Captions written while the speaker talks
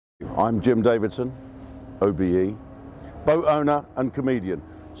I'm Jim Davidson, OBE, boat owner and comedian.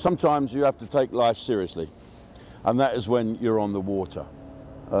 Sometimes you have to take life seriously, and that is when you're on the water.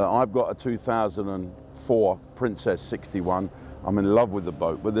 I've got a 2004 Princess 61. I'm in love with the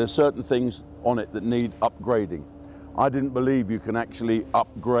boat, but there's certain things on it that need upgrading. I didn't believe you can actually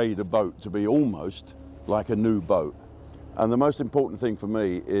upgrade a boat to be almost like a new boat. And the most important thing for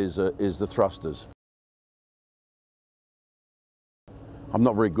me is the thrusters. I'm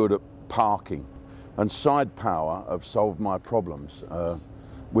not very good at parking, and Side-Power have solved my problems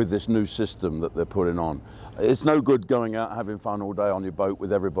with this new system that they're putting on. It's no good going out having fun all day on your boat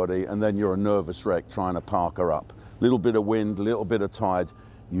with everybody and then you're a nervous wreck trying to park her up. Little bit of wind, little bit of tide.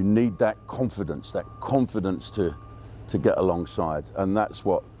 You need that confidence to get alongside, and that's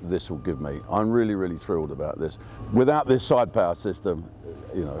what this will give me. I'm really, really thrilled about this. Without this Side-Power system,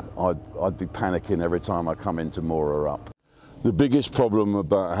 you know, I'd be panicking every time I come in to moor her up. The biggest problem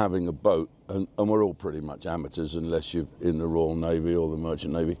about having a boat, and we're all pretty much amateurs unless you're in the Royal Navy or the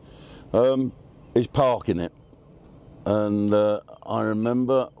Merchant Navy, is parking it. And I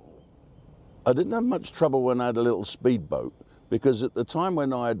remember I didn't have much trouble when I had a little speedboat, because at the time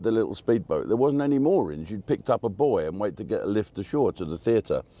when I had the little speedboat, there wasn't any moorings. You'd picked up a buoy and wait to get a lift ashore to the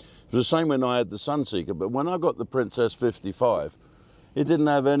theatre. It was the same when I had the Sunseeker, but when I got the Princess 55, it didn't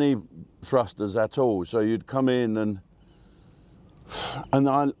have any thrusters at all. So you'd come in and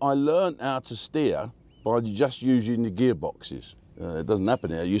I learned how to steer by just using the gearboxes. It doesn't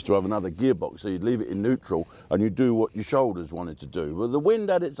happen here. I used to have another gearbox, so you'd leave it in neutral and you'd do what your shoulders wanted to do. Well, the wind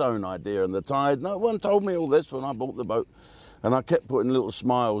had its own idea and the tide. No one told me all this when I bought the boat. And I kept putting little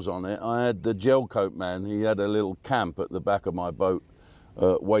smiles on it. I had the gel coat man. He had a little camp at the back of my boat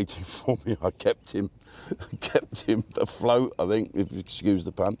waiting for me. I kept him afloat, I think, if you excuse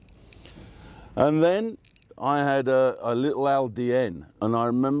the pun. And then I had a little LDN, and I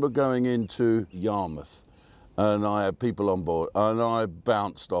remember going into Yarmouth, and I had people on board, and I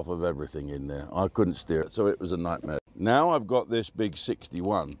bounced off of everything in there. I couldn't steer it, so it was a nightmare. Now I've got this big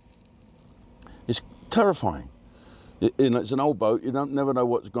 61. It's terrifying. It's an old boat. You never know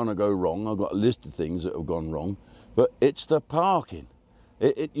what's going to go wrong. I've got a list of things that have gone wrong, but it's the parking.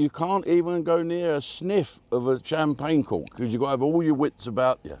 You can't even go near a sniff of a champagne cork because you've got to have all your wits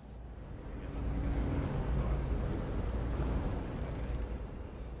about you.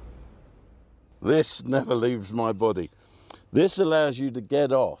 This never leaves my body. This allows you to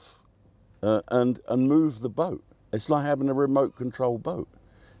get off and move the boat. It's like having a remote control boat.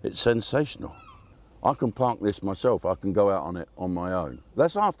 It's sensational. I can park this myself. I can go out on it on my own.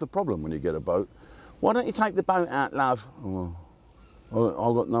 That's half the problem when you get a boat. Why don't you take the boat out, love? Oh,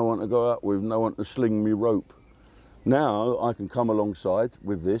 I've got no one to go out with, no one to sling me rope. Now I can come alongside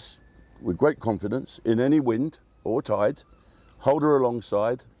with this with great confidence in any wind or tide, hold her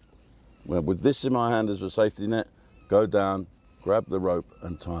alongside, well, with this in my hand as a safety net, go down, grab the rope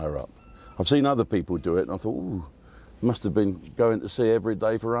and tie her up. I've seen other people do it and I thought, ooh, must have been going to sea every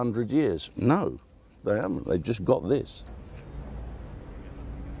day for 100 years. No. They haven't, they've just got this.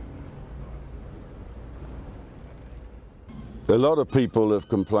 A lot of people have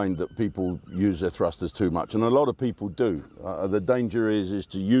complained that people use their thrusters too much, and a lot of people do. The danger is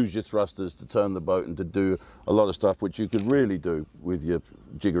to use your thrusters to turn the boat and to do a lot of stuff which you could really do with your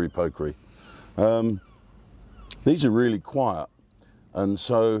jiggery-pokery. These are really quiet, and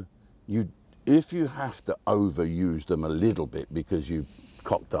so if you have to overuse them a little bit because you've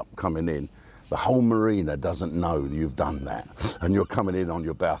cocked up coming in, the whole marina doesn't know that you've done that, and you're coming in on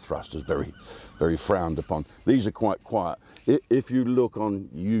your bow thrusters, very, very frowned upon. These are quite quiet. If you look on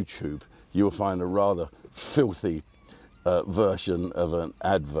YouTube, you'll find a rather filthy version of an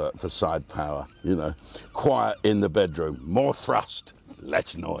advert for Side-Power. You know, quiet in the bedroom, more thrust,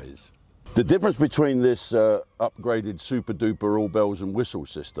 less noise. The difference between this upgraded super duper all bells and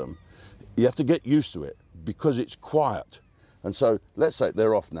whistles system, you have to get used to it because it's quiet. And so, let's say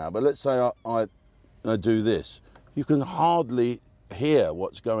they're off now, but let's say I do this. You can hardly hear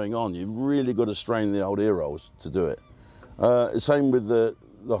what's going on. You've really got to strain the old ear rolls to do it. Same with the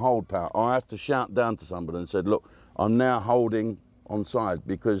hold power. I have to shout down to somebody and said, look, I'm now holding on side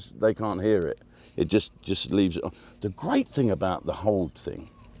because they can't hear it. It just leaves it on. The great thing about the hold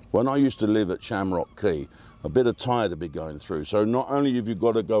thing, when I used to live at Shamrock Quay, a bit of tide would be going through. So not only have you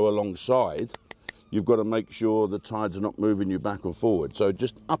got to go alongside, you've got to make sure the tides are not moving you back and forward. So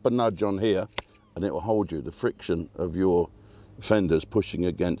just up a nudge on here and it will hold you. The friction of your fenders pushing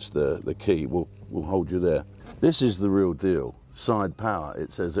against the quay will hold you there. This is the real deal. Side-Power,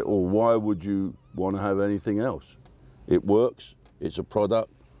 it says it all. Why would you want to have anything else? It works, it's a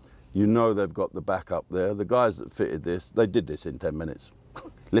product. You know they've got the backup there. The guys that fitted this, they did this in 10 minutes.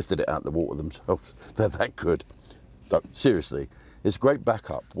 lifted it out the water themselves. They're that good. Seriously, it's great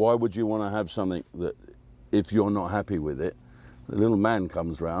backup. Why would you want to have something that, if you're not happy with it, the little man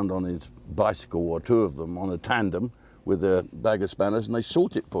comes round on his bicycle, or two of them on a tandem with a bag of spanners, and they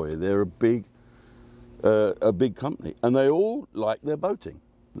sort it for you. They're a big company, and they all like their boating.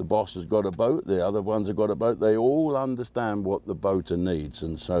 The boss has got a boat, the other ones have got a boat. They all understand what the boater needs,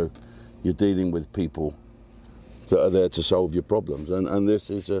 and so you're dealing with people that are there to solve your problems, and this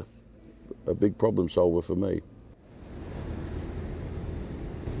is a big problem solver for me.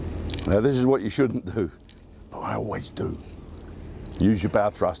 Now, this is what you shouldn't do, but I always do. Use your bow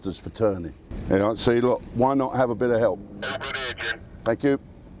thrusters for turning. You know, see, look, why not have a bit of help? Thank you.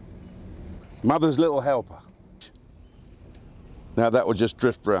 Mother's little helper. Now that will just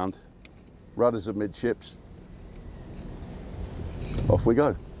drift round. Rudders amidships. Off we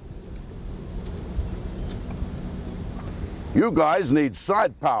go. You guys need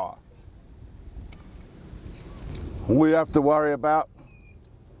side power. All we have to worry about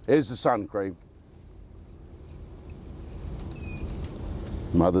is the sun cream.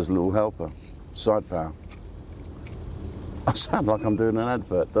 Mother's little helper, side power. I sound like I'm doing an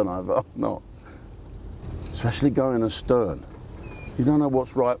advert, don't I? But I'm not. Especially going astern. You don't know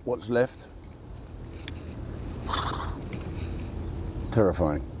what's right, what's left.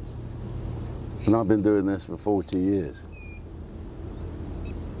 Terrifying. And I've been doing this for 40 years.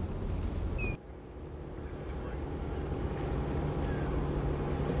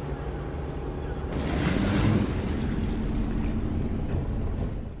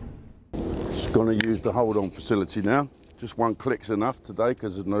 Going to use the hold-on facility now. Just one click's enough today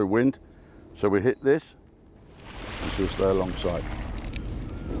because there's no wind. So we hit this and she'll stay alongside.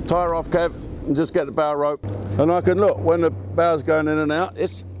 Tie her off, Kev, and just get the bow rope. And I can look when the bow's going in and out.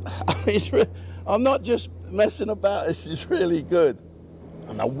 I'm not just messing about. This is really good,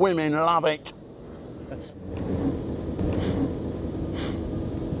 and the women love it.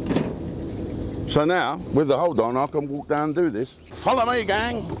 So now, with the hold-on, I can walk down and do this. Follow me,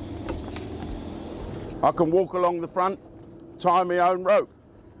 gang. I can walk along the front, tie my own rope.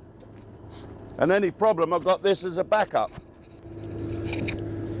 And any problem, I've got this as a backup.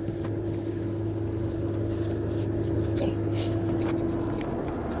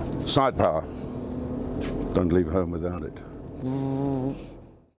 Side power. Don't leave home without it.